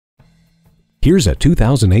Here's a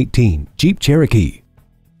 2018 Jeep Cherokee.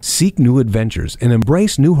 Seek new adventures and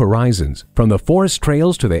embrace new horizons. From the forest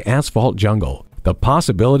trails to the asphalt jungle, the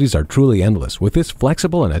possibilities are truly endless with this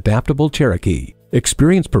flexible and adaptable Cherokee.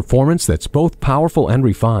 Experience performance that's both powerful and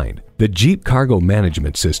refined. The Jeep Cargo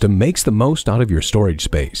Management System makes the most out of your storage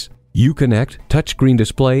space. Uconnect, touchscreen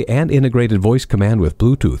display, and integrated voice command with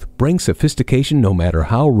Bluetooth bring sophistication no matter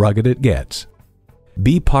how rugged it gets.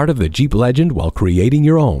 Be part of the Jeep legend while creating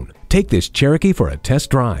your own. Take this Cherokee for a test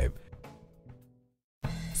drive.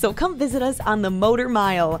 So come visit us on the Motor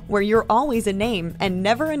Mile, where you're always a name and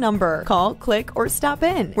never a number. Call, click, or stop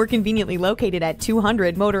in. We're conveniently located at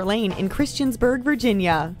 200 Motor Lane in Christiansburg,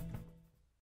 Virginia.